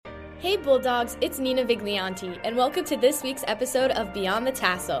Hey Bulldogs, it's Nina Viglianti, and welcome to this week's episode of Beyond the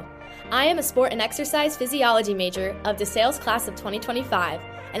Tassel. I am a sport and exercise physiology major of DeSales class of 2025,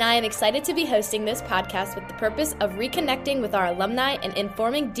 and I am excited to be hosting this podcast with the purpose of reconnecting with our alumni and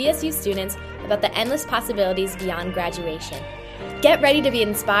informing DSU students about the endless possibilities beyond graduation. Get ready to be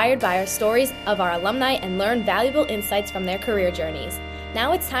inspired by our stories of our alumni and learn valuable insights from their career journeys.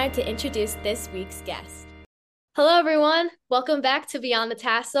 Now it's time to introduce this week's guest. Hello, everyone. Welcome back to Beyond the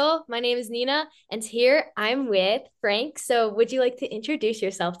Tassel. My name is Nina, and here I'm with Frank. So would you like to introduce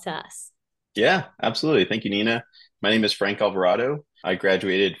yourself to us? Yeah, absolutely. Thank you, Nina. My name is Frank Alvarado. I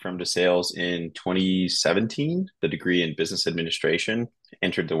graduated from DeSales in 2017, the degree in business administration,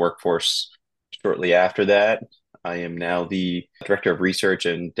 entered the workforce shortly after that. I am now the director of research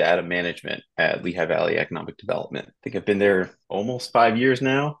and data management at Lehigh Valley Economic Development. I think I've been there almost 5 years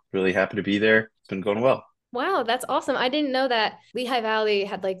now. Really happy to be there. It's been going well. Wow, that's awesome. I didn't know that Lehigh Valley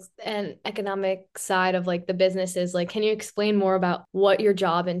had like an economic side of like the businesses. Like, can you explain more about what your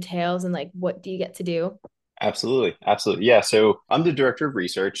job entails and like what do you get to do? Absolutely. Absolutely. Yeah. So I'm the director of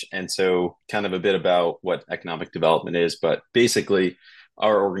research. And so, kind of a bit about what economic development is. But basically,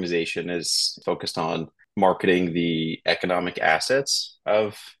 our organization is focused on marketing the economic assets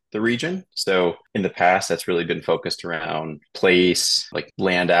of the region. So, in the past, that's really been focused around place, like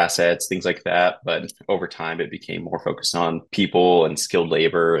land assets, things like that. But over time, it became more focused on people and skilled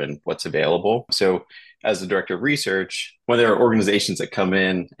labor and what's available. So, as the director of research, when there are organizations that come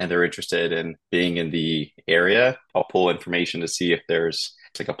in and they're interested in being in the area, I'll pull information to see if there's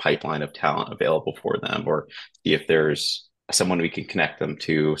like a pipeline of talent available for them or see if there's someone we can connect them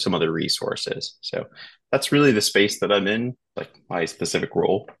to some other resources. So that's really the space that I'm in, like my specific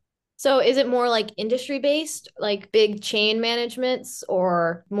role. So is it more like industry based, like big chain managements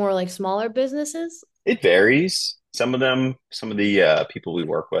or more like smaller businesses? It varies. Some of the people we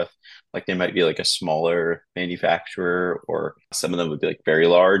work with, like they might be like a smaller manufacturer, or some of them would be like very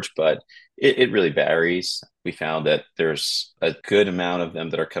large, but it really varies. We found that there's a good amount of them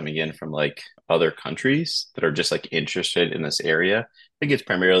that are coming in from like other countries that are just like interested in this area. I think it's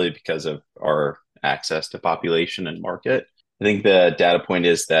primarily because of our access to population and market. I think the data point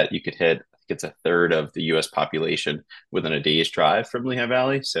is that you could hit, I think it's a third of the US population within a day's drive from Lehigh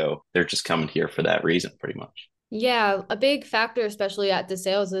Valley. So they're just coming here for that reason, pretty much. Yeah, a big factor, especially at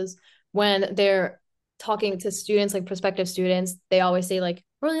DeSales, is when they're talking to students, like prospective students, they always say like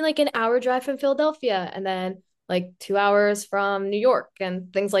we're only like an hour drive from Philadelphia and then like 2 hours from New York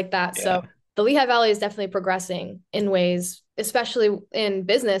and things like that. So Yeah. the Lehigh Valley is definitely progressing in ways, especially in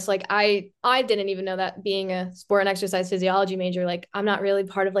business. Like I didn't even know that being a sport and exercise physiology major, like I'm not really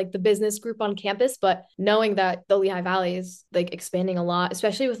part of like the business group on campus, but knowing that the Lehigh Valley is like expanding a lot,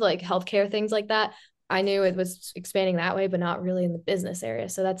 especially with like healthcare things like that. I knew it was expanding that way, but not really in the business area.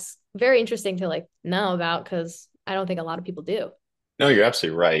 So that's very interesting to like know about because I don't think a lot of people do. No, you're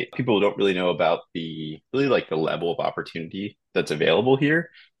absolutely right. People don't really know about the really like the level of opportunity that's available here.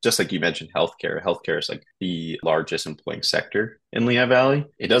 Just like you mentioned, healthcare. Healthcare is like the largest employing sector in Lehigh Valley.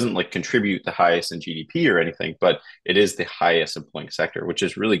 It doesn't like contribute the highest in GDP or anything, but it is the highest employing sector, which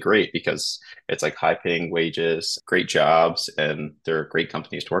is really great because it's like high paying wages, great jobs, and they're great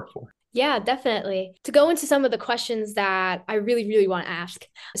companies to work for. Yeah, definitely. To go into some of the questions that I really, really want to ask.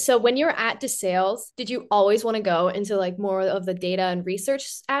 So when you were at DeSales, did you always want to go into like more of the data and research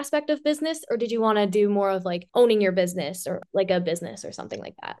aspect of business, or did you want to do more of like owning your business or like a business or something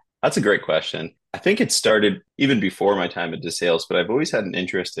like that? That's a great question. I think it started even before my time at DeSales, but I've always had an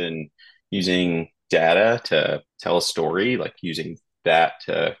interest in using data to tell a story, like using that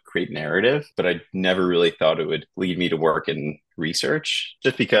to create narrative. But I never really thought it would lead me to work in research,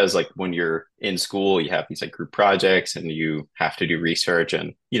 just because like when you're in school, you have these like group projects and you have to do research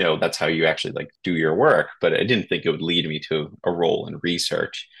and that's how you actually like do your work. But I didn't think it would lead me to a role in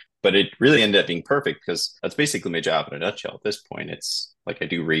research. But it really ended up being perfect because that's basically my job in a nutshell at this point. It's like I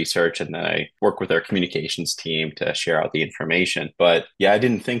do research and then I work with our communications team to share out the information. But yeah, I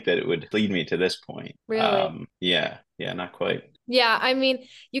didn't think that it would lead me to this point. Really? Yeah, not quite. Yeah, I mean,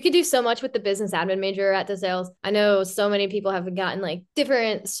 you could do so much with the business admin major at DeSales. I know so many people have gotten like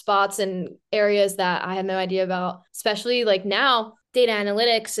different spots and areas that I had no idea about, especially like now data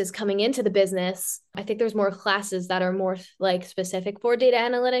analytics is coming into the business. I think there's more classes that are more like specific for data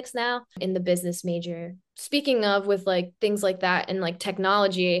analytics now in the business major. Speaking of with like things like that and like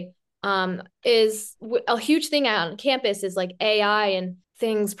technology, is a huge thing on campus is like AI and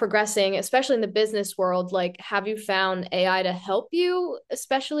things progressing, especially in the business world, like have you found AI to help you,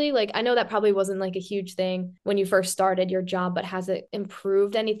 especially like I know that probably wasn't like a huge thing when you first started your job, but has it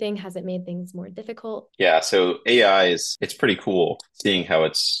improved anything? Has it made things more difficult? Yeah, so AI it's pretty cool seeing how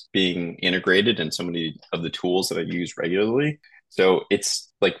it's being integrated in so many of the tools that I use regularly. So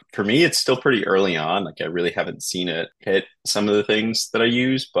it's like for me, it's still pretty early on. Like I really haven't seen it hit some of the things that I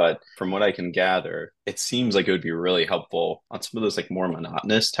use, but from what I can gather, it seems like it would be really helpful on some of those like more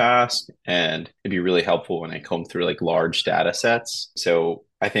monotonous tasks. And it'd be really helpful when I comb through like large data sets. So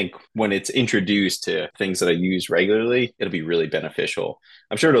I think when it's introduced to things that I use regularly, it'll be really beneficial.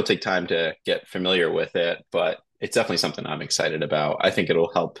 I'm sure it'll take time to get familiar with it, but it's definitely something I'm excited about. I think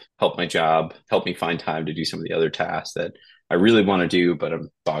it'll help my job, help me find time to do some of the other tasks that I really want to do, but I'm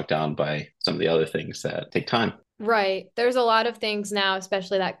bogged down by some of the other things that take time. Right. There's a lot of things now,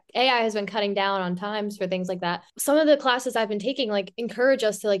 especially that AI has been cutting down on times for things like that. Some of the classes I've been taking like encourage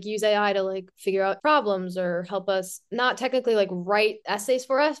us to like use AI to like figure out problems or help us not technically like write essays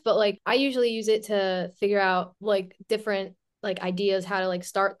for us, but like I usually use it to figure out like different like ideas how to like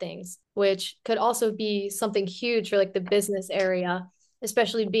start things, which could also be something huge for like the business area,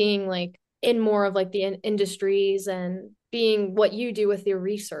 especially being like in more of like the industries and being what you do with your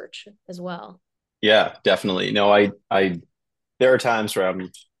research as well. Yeah, definitely. No, there are times where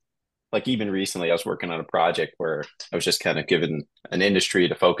I'm like even recently I was working on a project where I was just kind of given an industry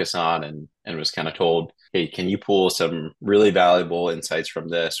to focus on and was kind of told, hey, can you pull some really valuable insights from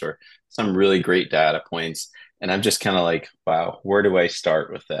this or some really great data points? And I'm just kind of like, wow, where do I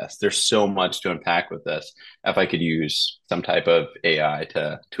start with this? There's so much to unpack with this. If I could use some type of AI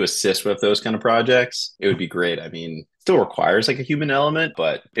to assist with those kind of projects, it would be great. I mean, still requires like a human element,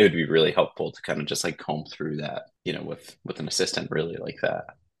 but it would be really helpful to kind of just like comb through that, with an assistant really like that.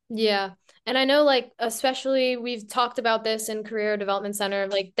 Yeah. And I know like especially we've talked about this in Career Development Center,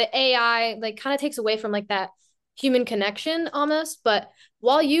 like the AI like kind of takes away from like that human connection almost. But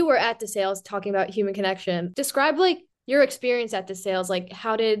while you were at DeSales talking about human connection, describe like your experience at DeSales. Like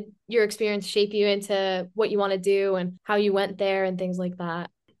how did your experience shape you into what you want to do and how you went there and things like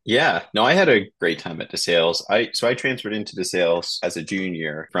that? Yeah, no, I had a great time at DeSales. I transferred into DeSales as a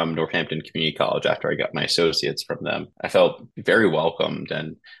junior from Northampton Community College after I got my associates from them. I felt very welcomed,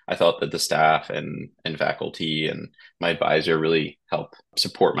 and I felt that the staff and faculty and my advisor really helped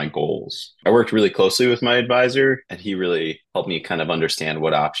support my goals. I worked really closely with my advisor, and he really helped me kind of understand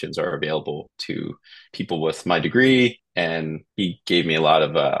what options are available to people with my degree, and he gave me a lot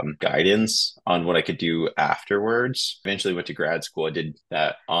of guidance on what I could do afterwards. Eventually went to grad school. I did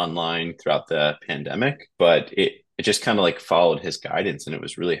that online throughout the pandemic, but it just kind of like followed his guidance and it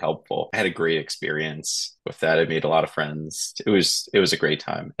was really helpful. I had a great experience with that. I made a lot of friends. It was a great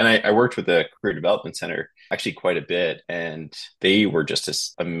time. And I worked with the Career Development Center actually quite a bit. And they were just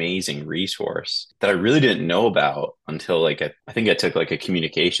this amazing resource that I really didn't know about until like I think I took like a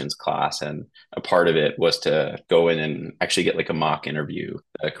communications class and a part of it was to go in and actually get like a mock interview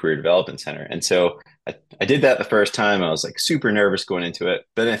at a Career Development Center. And so I did that the first time. I was like super nervous going into it,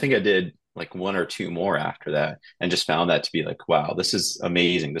 but I think I did like one or two more after that and just found that to be like, wow, this is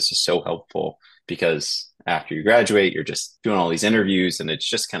amazing. This is so helpful because after you graduate, you're just doing all these interviews and it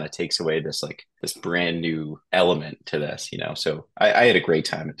just kind of takes away this brand new element to this. So I had a great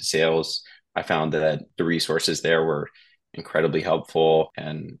time at DeSales. I found that the resources there were incredibly helpful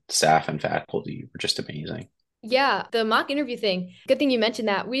and staff and faculty were just amazing. Yeah, the mock interview thing. Good thing you mentioned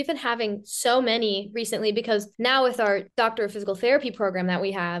that. We've been having so many recently because now with our Doctor of Physical Therapy program that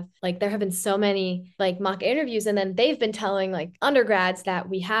we have, like there have been so many like mock interviews and then they've been telling like undergrads that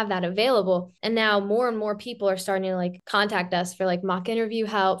we have that available. And now more and more people are starting to like contact us for like mock interview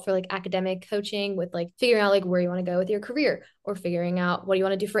help for like academic coaching with like figuring out like where you want to go with your career or figuring out what you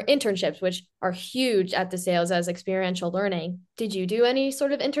want to do for internships, which are huge at DeSales as experiential learning. Did you do any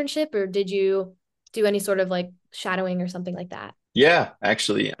sort of internship or did you do any sort of like shadowing or something like that? Yeah,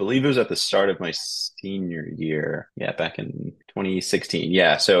 actually, I believe it was at the start of my senior year. Yeah, back in 2016.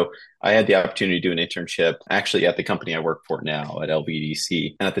 Yeah. So I had the opportunity to do an internship actually at the company I work for now at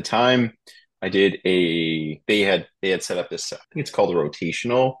LVDC. And at the time, I did they had set up this, I think it's called a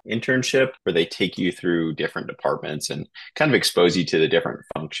rotational internship where they take you through different departments and kind of expose you to the different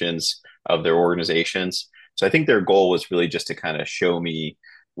functions of their organizations. So I think their goal was really just to kind of show me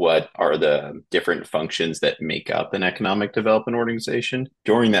what are the different functions that make up an economic development organization.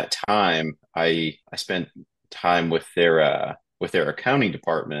 During that time, I spent time with their accounting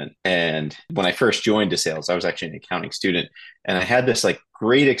department. And when I first joined DeSales, I was actually an accounting student. And I had this like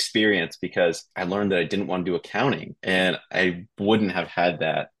great experience because I learned that I didn't want to do accounting and I wouldn't have had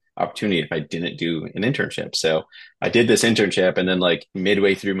that opportunity if I didn't do an internship. So I did this internship, and then like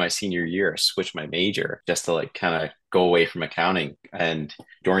midway through my senior year, I switched my major just to like kind of go away from accounting. And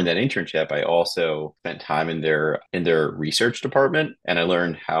during that internship, I also spent time in their research department, and I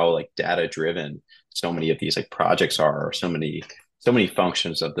learned how like data driven so many of these like projects are, or so many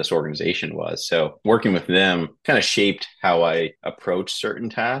functions of this organization was. So working with them kind of shaped how I approach certain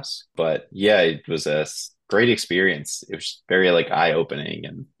tasks. But yeah, it was a great experience. It was very like eye opening,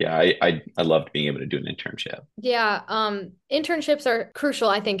 and yeah, I loved being able to do an internship. Yeah, internships are crucial,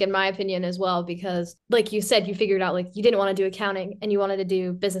 I think, in my opinion as well, because like you said, you figured out like you didn't want to do accounting and you wanted to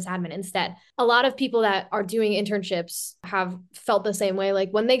do business admin instead. A lot of people that are doing internships have felt the same way.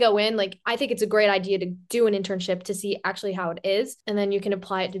 Like when they go in, like I think it's a great idea to do an internship to see actually how it is. And then you can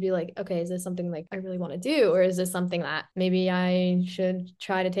apply it to be like, okay, is this something like I really want to do? Or is this something that maybe I should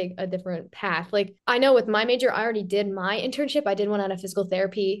try to take a different path? Like I know with my major, I already did my internship. I did one out of physical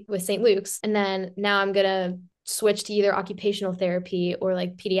therapy with St. Luke's. And then now I'm gonna switch to either occupational therapy or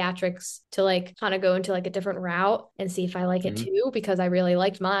like pediatrics to like kind of go into like a different route and see if I like it Mhm. too, because I really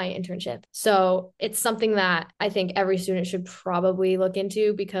liked my internship. So it's something that I think every student should probably look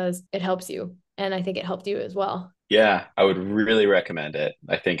into because it helps you. And I think it helped you as well. Yeah, I would really recommend it.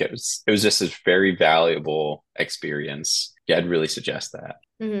 I think it was just a very valuable experience. Yeah, I'd really suggest that.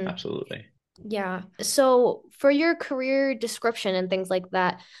 Mhm. Absolutely. Yeah. So for your career description and things like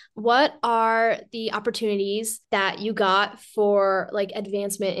that, what are the opportunities that you got for like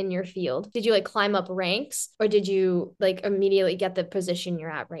advancement in your field? Did you like climb up ranks or did you like immediately get the position you're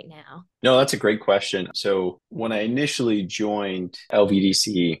at right now? No, that's a great question. So when I initially joined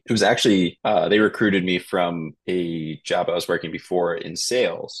LVDC, it was actually they recruited me from a job I was working before in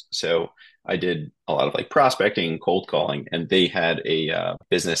sales. So I did a lot of like prospecting, cold calling, and they had a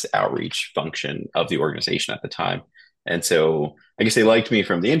business outreach function of the organization at the time. And so I guess they liked me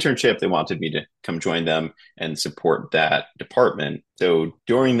from the internship. They wanted me to come join them and support that department. So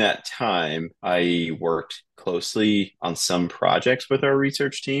during that time, I worked closely on some projects with our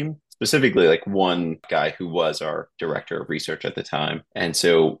research team, specifically like one guy who was our director of research at the time. And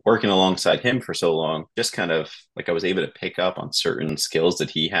so working alongside him for so long, just kind of like I was able to pick up on certain skills that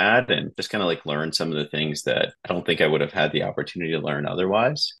he had and just kind of like learn some of the things that I don't think I would have had the opportunity to learn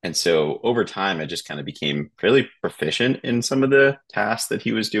otherwise. And so over time, I just kind of became fairly proficient in some of the tasks that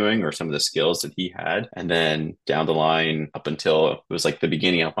he was doing or some of the skills that he had. And then down the line, up until it was like the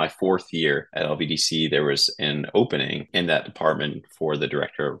beginning of my fourth year at LVDC, there was an opening in that department for the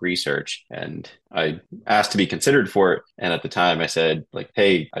director of research. And I asked to be considered for it. And at the time I said, like,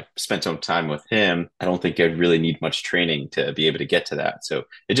 hey, I've spent some time with him. I don't think I'd really need much training to be able to get to that. So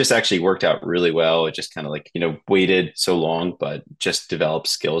it just actually worked out really well. It just kind of like, waited so long, but just developed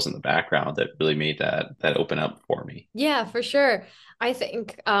skills in the background that really made that open up for me. Yeah, for sure. I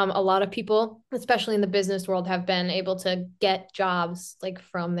think a lot of people, especially in the business world, have been able to get jobs like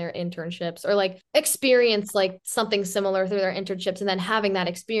from their internships or like experience like something similar through their internships, and then having that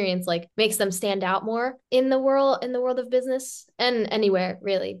experience like makes them stand out more in the world of business and anywhere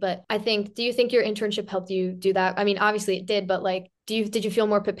really. But I think, do you think your internship helped you do that? I mean, obviously it did, but like, did you feel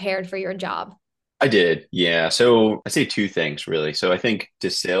more prepared for your job? I did, yeah. So I say two things really. So I think the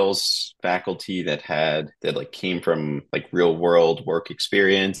sales faculty that like came from like real world work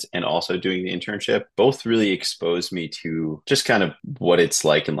experience and also doing the internship both really exposed me to just kind of what it's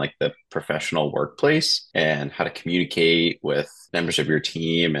like in like the professional workplace and how to communicate with members of your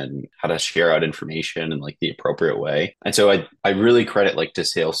team and how to share out information in like the appropriate way. And so I really credit like to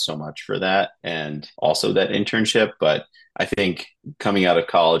sales so much for that and also that internship. But I think coming out of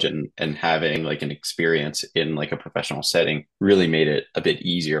college and having like an experience in like a professional setting really made it a bit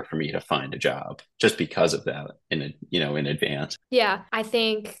easier for me to find a job just because of that in advance. Yeah, I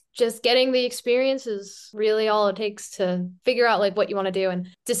think just getting the experience is really all it takes to figure out like what you want to do. And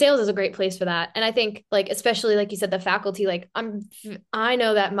sales is a great place for that. And I think like especially like you said, the faculty, like I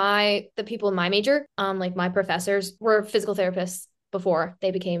know that the people in my major, like my professors were physical therapists before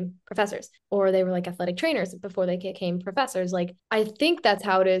they became professors, or they were like athletic trainers before they became professors. Like I think that's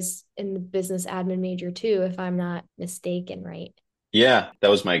how it is in the business admin major too, if I'm not mistaken, right? Yeah, that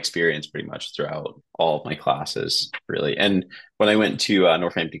was my experience pretty much throughout all of my classes, really. And when I went to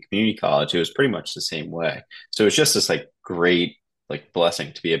Northampton Community College, it was pretty much the same way. So it's just this like great like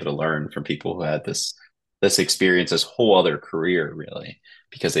blessing to be able to learn from people who had this experience, this whole other career, really,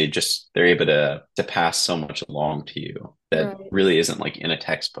 because they're able to pass so much along to you that Right. really isn't like in a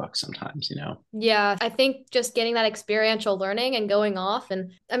textbook sometimes. Yeah, I think just getting that experiential learning and going off.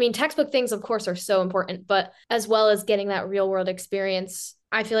 And I mean, textbook things, of course, are so important, but as well as getting that real world experience,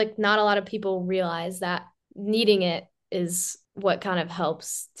 I feel like not a lot of people realize that needing it is what kind of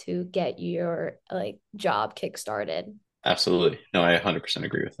helps to get your like job kickstarted. Absolutely. No, I 100%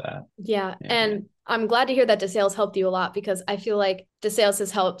 agree with that. Yeah. And I'm glad to hear that DeSales helped you a lot, because I feel like DeSales has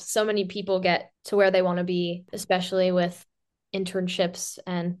helped so many people get to where they want to be, especially with internships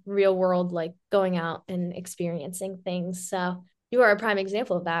and real world, like going out and experiencing things. So you are a prime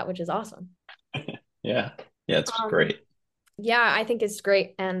example of that, which is awesome. Yeah. Yeah, it's great. Yeah, I think it's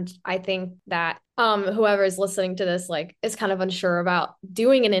great. And I think that whoever is listening to this, like, is kind of unsure about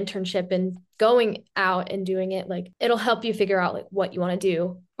doing an internship and going out and doing it, like, it'll help you figure out like what you want to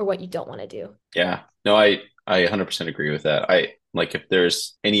do or what you don't want to do. Yeah. No, I 100% agree with that. I like, if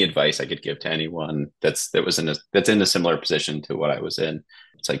there's any advice I could give to anyone that's in a similar position to what I was in,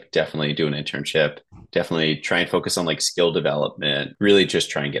 it's like, definitely do an internship, definitely try and focus on like skill development, really just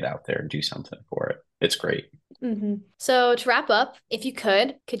try and get out there and do something for it. It's great. Mm-hmm. So to wrap up, if you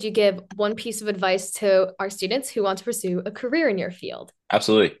could you give one piece of advice to our students who want to pursue a career in your field?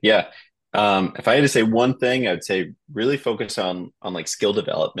 Absolutely. Yeah. If I had to say one thing, I'd say really focus on like skill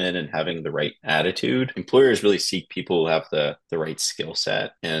development and having the right attitude. Employers really seek people who have the right skill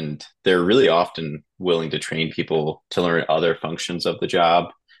set, and they're really often willing to train people to learn other functions of the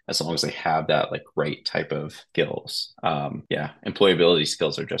job as long as they have that like right type of skills. Employability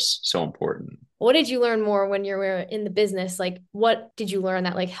skills are just so important. What did you learn more when you were in the business? Like, what did you learn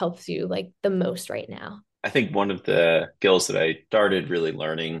that like helps you like the most right now? I think one of the skills that I started really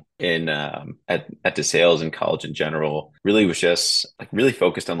learning in at DeSales and college in general really was just like really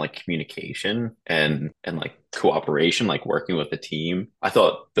focused on like communication and like cooperation, like working with a team. I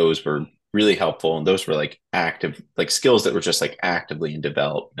thought those were really helpful, and those were like active like skills that were just like actively in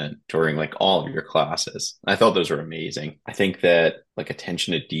development during like all of your classes. I thought those were amazing. I think that like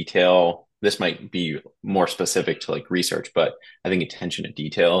attention to detail, this might be more specific to like research, but I think attention to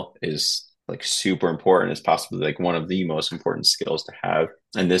detail is like super important. It's possibly like one of the most important skills to have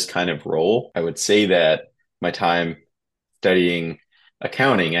in this kind of role. I would say that my time studying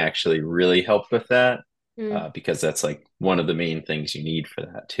accounting actually really helped with that, because that's like one of the main things you need for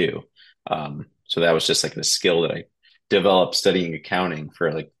that too. So that was just like the skill that I developed studying accounting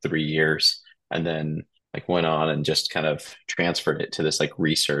for like 3 years, and then like went on and just kind of transferred it to this like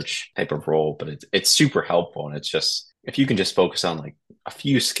research type of role. But it's super helpful, and it's just, if you can just focus on like a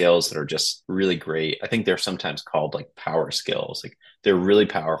few skills that are just really great. I think they're sometimes called like power skills. Like, they're really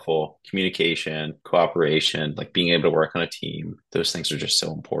powerful. Communication, cooperation, like being able to work on a team. Those things are just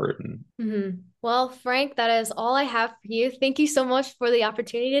so important. Mm-hmm. Well, Frank, that is all I have for you. Thank you so much for the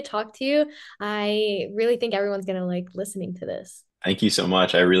opportunity to talk to you. I really think everyone's going to like listening to this. Thank you so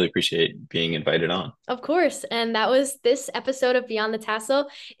much. I really appreciate being invited on. Of course. And that was this episode of Beyond the Tassel.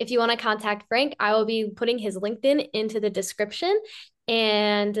 If you want to contact Frank, I will be putting his LinkedIn into the description.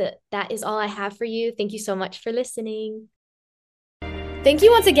 And that is all I have for you. Thank you so much for listening. Thank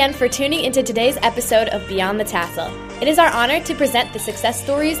you once again for tuning into today's episode of Beyond the Tassel. It is our honor to present the success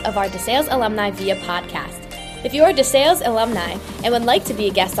stories of our DeSales alumni via podcast. If you are a DeSales alumni and would like to be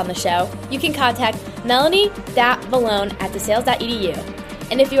a guest on the show, you can contact melanie.valone at desales.edu.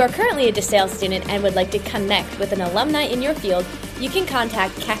 And if you are currently a DeSales student and would like to connect with an alumni in your field, you can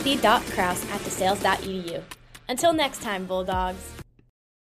contact kathy.kraus at desales.edu. Until next time, Bulldogs.